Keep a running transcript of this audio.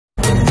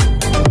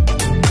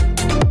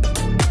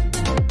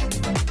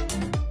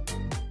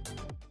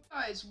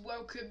guys,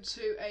 welcome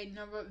to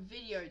another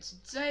video.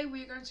 Today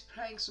we are going to be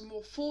playing some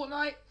more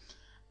Fortnite,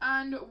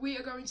 and we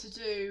are going to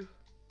do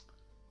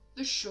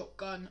the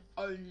shotgun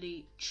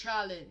only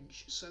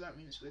challenge. So that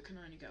means we can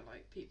only get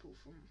like people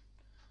from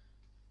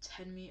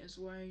 10 meters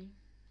away,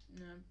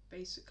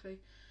 basically.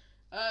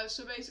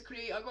 So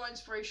basically I got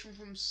inspiration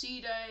from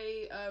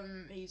C-Day.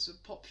 He's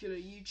a popular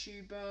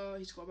YouTuber.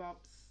 He's got about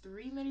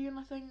 3 million,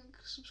 I think,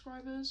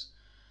 subscribers.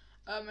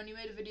 And he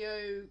made a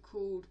video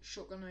called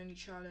Shotgun Only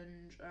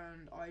Challenge,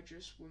 and I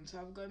just want to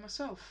have a go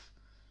myself.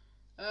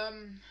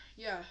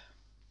 Yeah.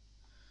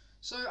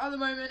 So at the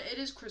moment it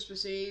is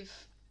Christmas Eve.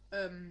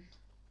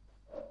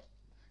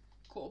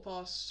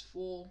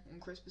 4:15 on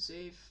Christmas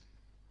Eve.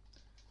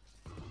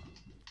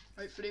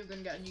 Hopefully we're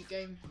gonna get a new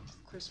game for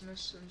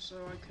Christmas, and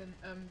so I can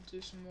do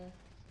some more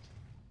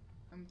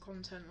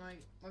content.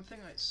 Like I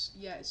think it's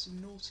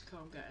Nautica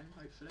I'm getting,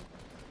 hopefully.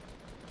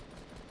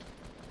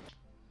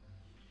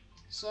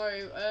 So,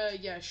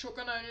 yeah,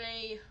 shotgun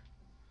only.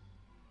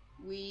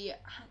 We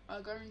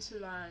are going to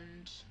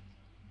land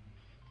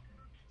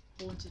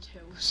Haunted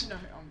Hills. No,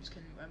 I'm just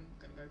kidding. I'm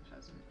going to go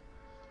Pleasant.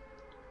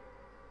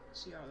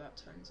 See how that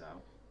turns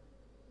out.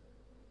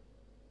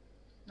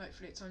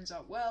 Hopefully it turns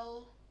out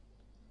well.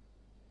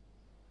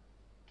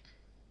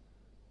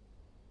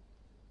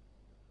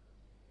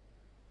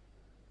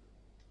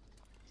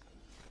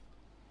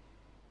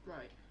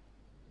 Right.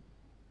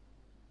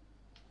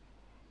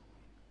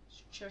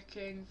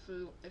 Checking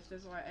for if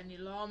there's like any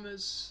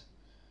llamas.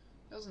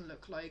 Doesn't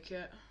look like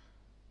it.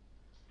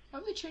 I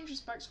hope they change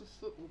this back to a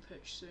football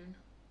pitch soon.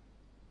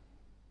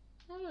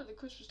 Oh look, the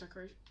Christmas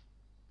decoration.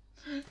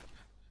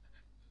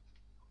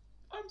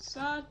 I'm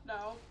sad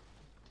now.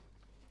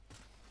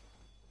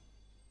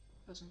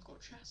 Hasn't got a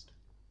chest.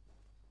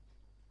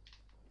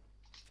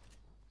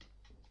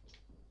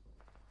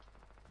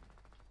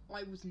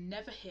 I was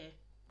never here.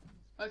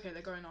 Okay,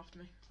 they're going after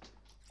me.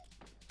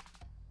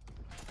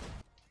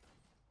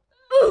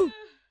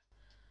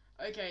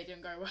 Okay, it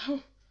didn't go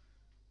well.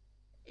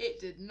 It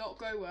did not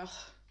go well.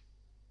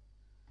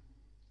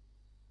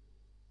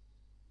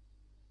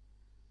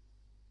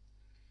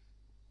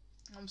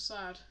 I'm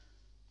sad.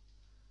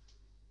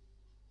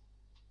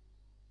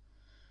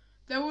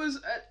 There was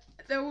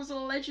a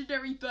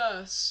legendary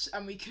burst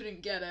and we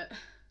couldn't get it.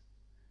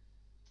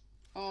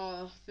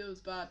 Oh, feels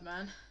bad,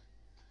 man.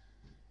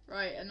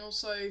 Right, and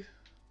also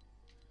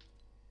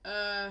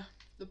the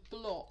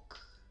block.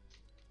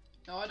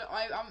 No,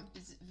 I haven't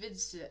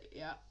visited it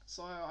yet,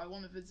 so I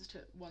want to visit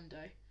it one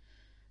day.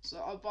 So,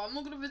 but I'm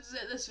not gonna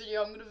visit it this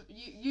video. I'm gonna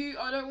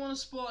I don't want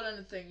to spoil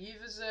anything. You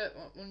visit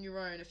on your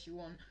own if you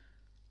want.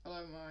 I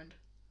don't mind.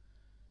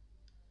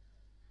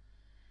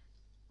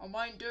 I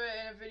might do it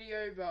in a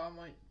video, but I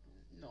might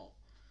not.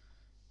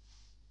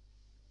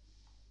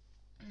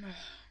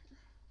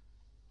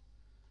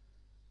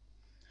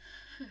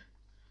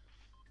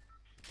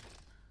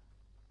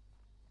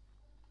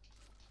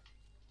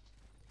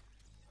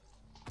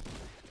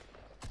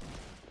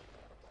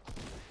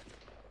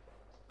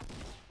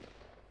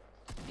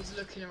 He's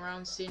looking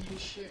around, seeing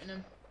who's shooting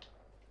him.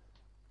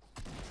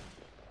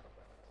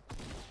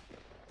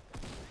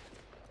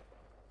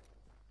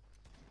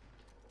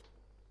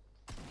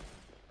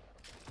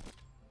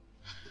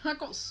 I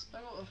got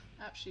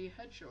actually a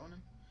headshot on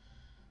him.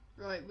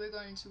 Right, we're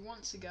going to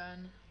once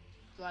again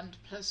land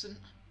Pleasant.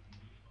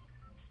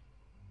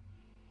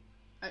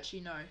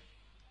 Actually, no.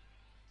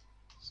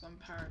 Sun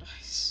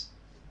Paradise.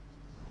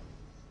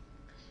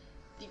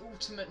 The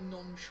ultimate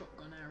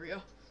non-shotgun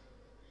area.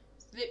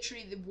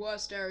 Literally the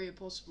worst area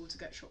possible to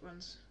get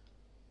shotguns.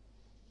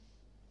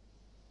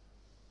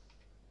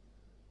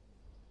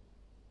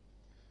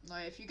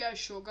 Like, if you get a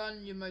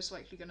shotgun, you're most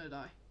likely gonna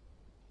die.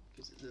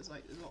 Because there's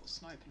like a lot of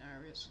sniping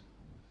areas.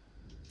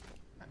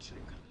 Actually,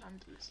 we're gonna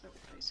land this little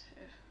place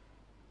here.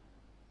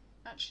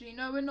 Actually,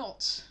 no, we're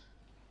not.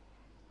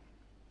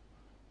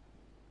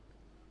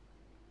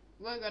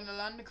 We're gonna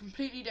land a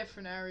completely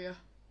different area.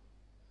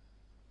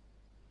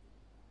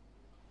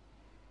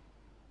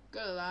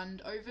 Gonna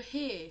land over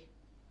here.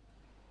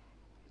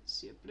 Let's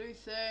see a blue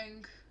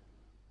thing.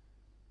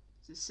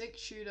 It's a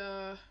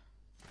 6-shooter.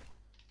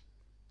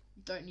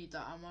 Don't need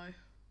that ammo.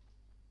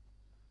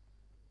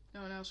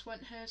 No one else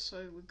went here,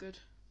 so we're good.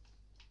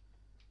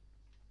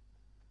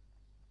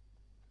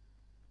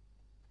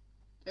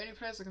 The only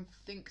place I can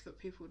think that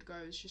people would go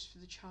is just for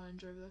the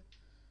challenge over there.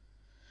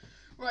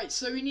 Right,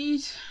 so we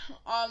need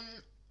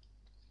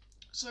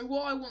so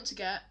what I want to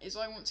get is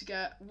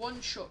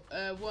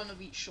one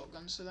of each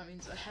shotgun, so that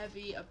means a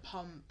heavy, a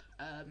pump,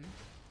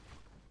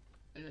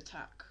 an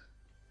attack.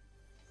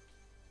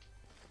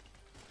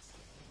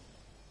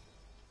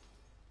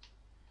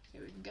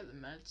 Okay, we can get the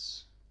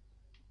meds.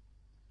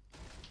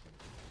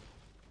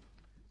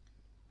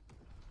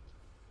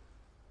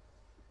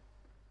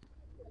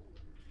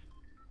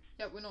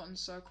 Yep, we're not in the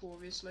circle,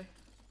 obviously.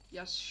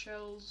 Yes,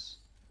 shells.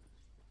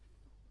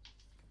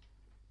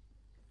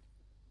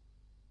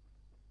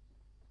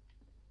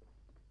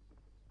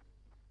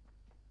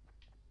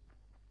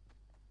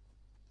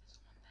 There's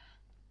one there.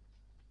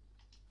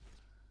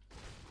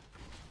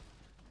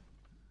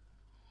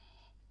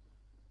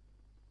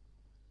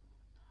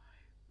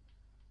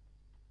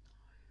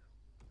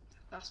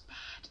 That's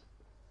bad.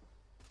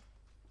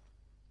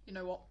 You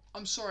know what?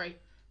 I'm sorry,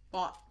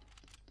 but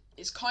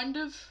it's kind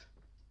of...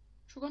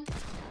 Shotgun?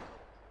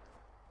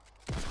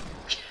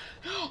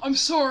 I'm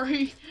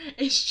sorry.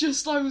 It's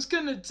just I was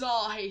gonna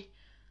die.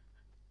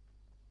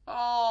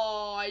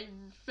 Oh, I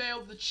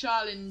failed the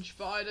challenge,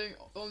 but I don't...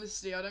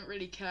 Honestly, I don't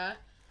really care.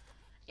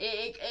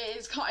 It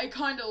was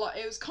kind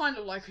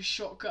of like a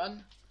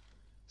shotgun,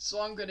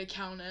 so I'm gonna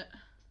count it.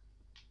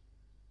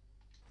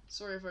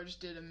 Sorry if I just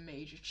did a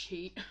major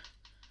cheat.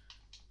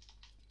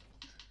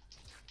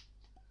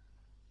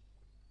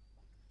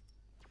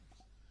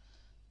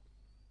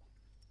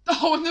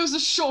 Oh, and there was a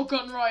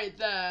shotgun right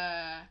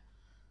there.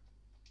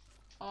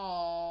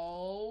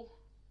 Oh.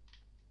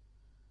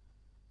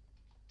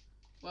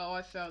 Well,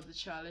 I failed the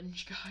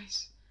challenge,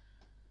 guys.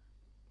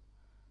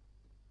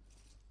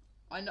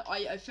 I know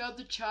I failed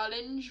the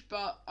challenge,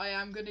 but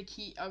I'm gonna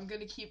keep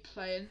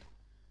playing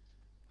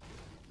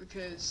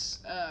because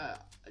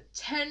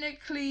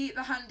technically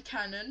the hand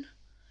cannon,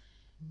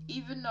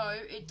 even though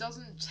it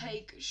doesn't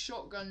take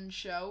shotgun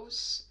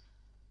shells,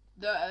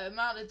 the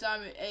amount of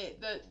damage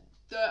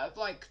the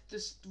like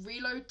this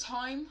reload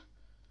time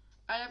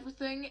and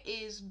everything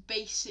is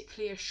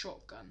basically a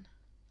shotgun.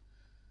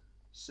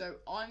 So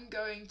I'm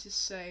going to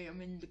say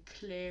I'm in the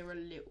clear a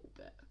little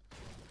bit.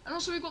 And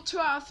also we got 2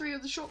 out of 3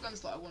 of the shotguns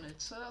that I wanted,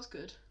 so that's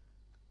good.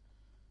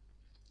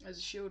 There's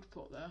a shield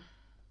pot there.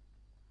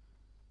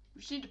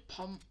 We just need to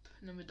pump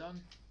and then we're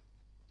done.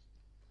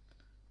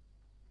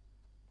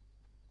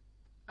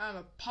 And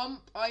a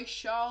pump I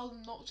shall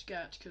not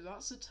get, because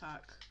that's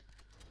attack.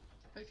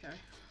 Okay.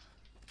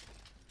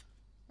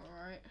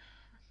 Alright.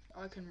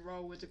 I can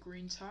roll with the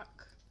green tack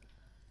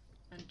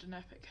and an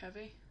epic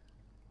heavy.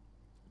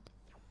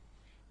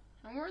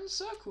 And we're in the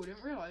circle,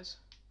 didn't realise.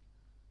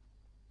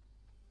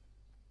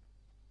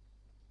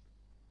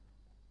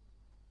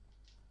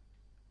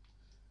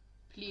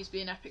 Please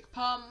be an epic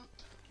pump.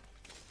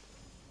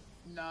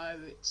 No,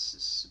 it's a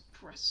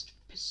suppressed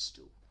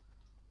pistol.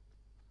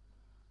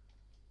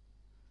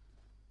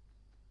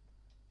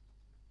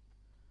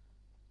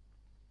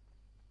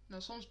 No,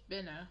 someone's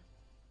been here.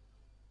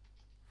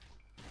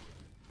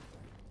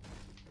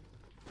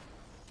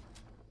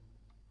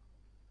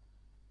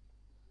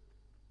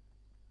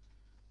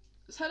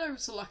 Let's head over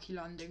to Lucky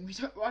Landing.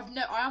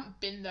 I haven't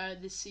been there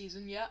this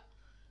season yet.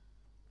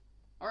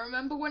 I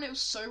remember when it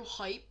was so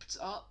hyped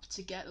up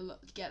to get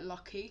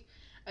lucky,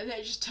 and then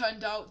it just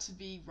turned out to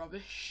be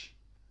rubbish.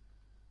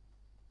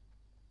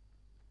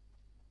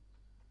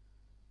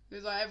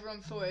 Because like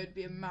everyone thought it would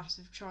be a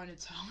massive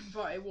Chinatown,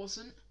 but it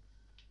wasn't,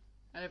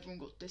 and everyone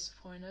got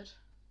disappointed.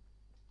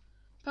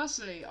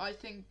 Personally, I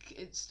think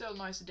it's still a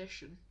nice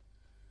addition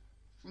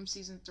from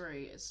season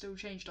 3. It still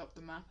changed up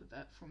the map a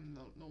bit from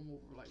the normal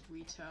like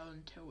retail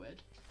and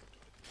tilted.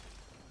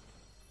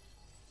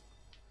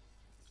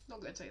 Not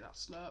gonna take that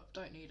slurp,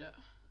 don't need it.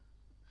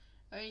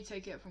 I only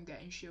take it if I'm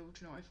getting shield,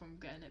 not if I'm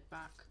getting it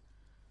back.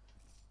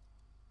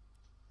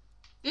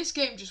 This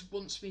game just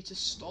wants me to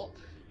stop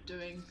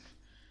doing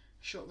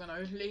shotgun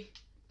only.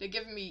 They're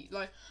giving me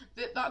like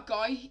that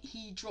guy,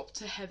 he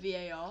dropped a heavy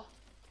AR.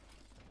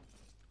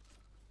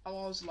 And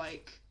I was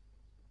like,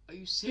 are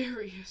you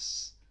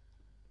serious?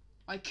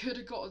 I could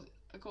have got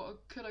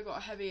a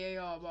heavy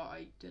AR, but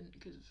I didn't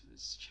because of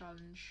this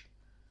challenge.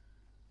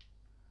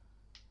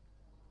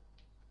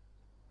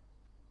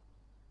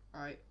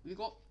 Alright, we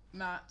got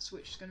mats,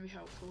 which is going to be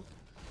helpful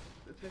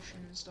for pushing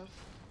and stuff.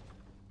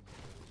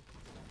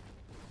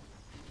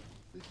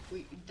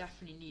 We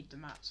definitely need the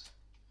mats.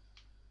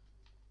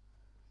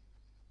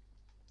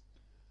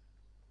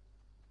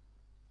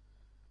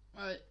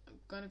 Alright, I'm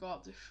going to go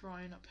up the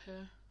shrine up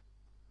here.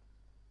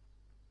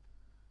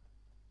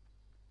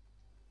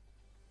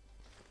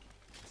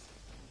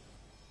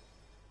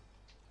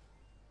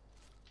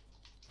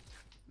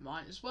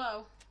 Might as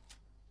well.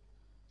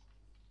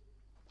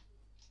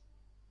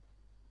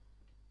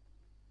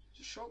 It's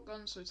a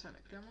shotgun, so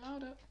technically I'm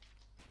allowed it.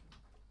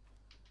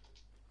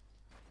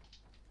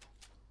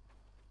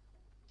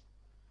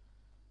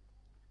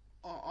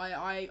 Oh,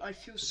 I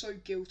feel so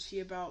guilty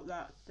about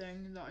that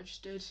thing that I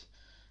just did.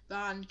 The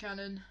hand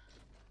cannon.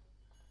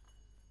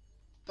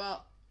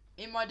 But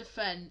in my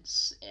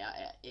defense,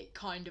 it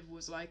kind of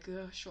was like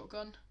a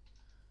shotgun.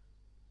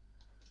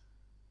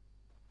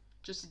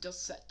 Just it does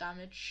set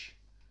damage.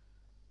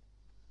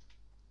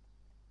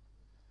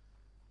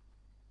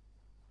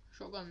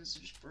 Shotguns are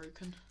just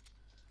broken.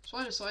 So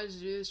I decided to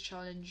do this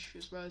challenge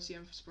as well as the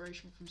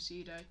inspiration from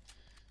C-Day.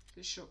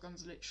 Because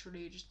shotgun's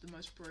literally just the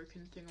most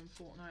broken thing on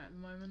Fortnite at the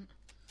moment.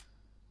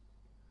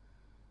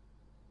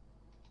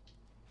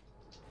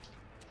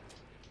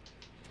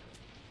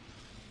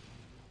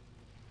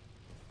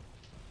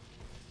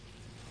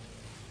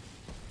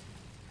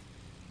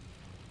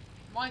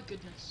 My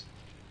goodness.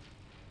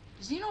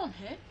 Does he know I'm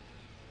here?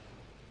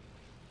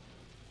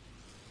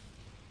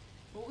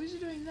 What was he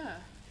doing there?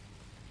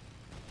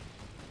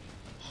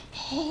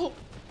 Oh!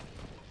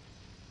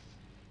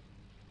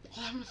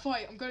 I'm having a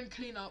fight. I'm going to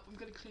clean up. I'm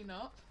going to clean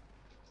up.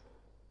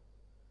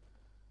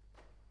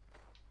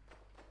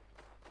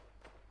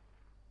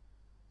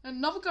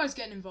 Another guy's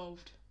getting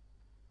involved.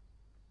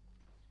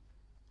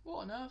 What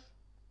on earth?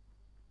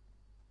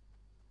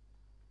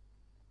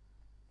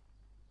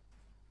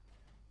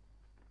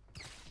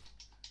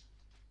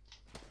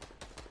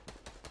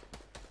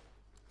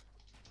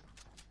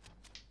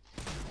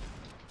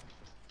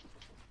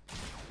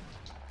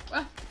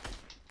 Where?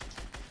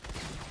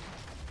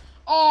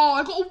 Oh,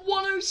 I got a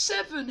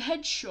 107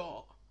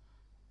 headshot.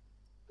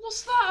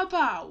 What's that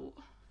about?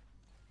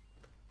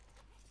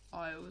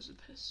 Oh, it was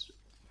a pistol.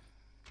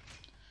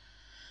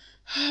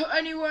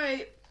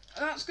 Anyway,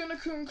 that's going to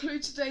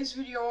conclude today's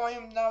video. I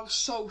am now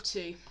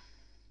salty.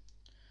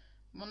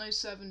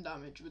 107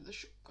 damage with the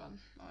shotgun.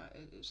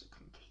 It is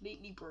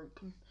completely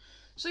broken.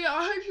 So yeah,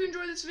 I hope you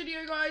enjoyed this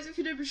video, guys. If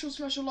you did, be sure to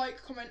smash a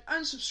like, comment,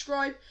 and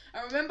subscribe.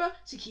 And remember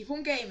to keep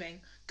on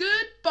gaming.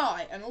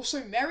 Goodbye, and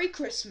also Merry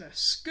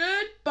Christmas.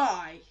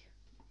 Goodbye.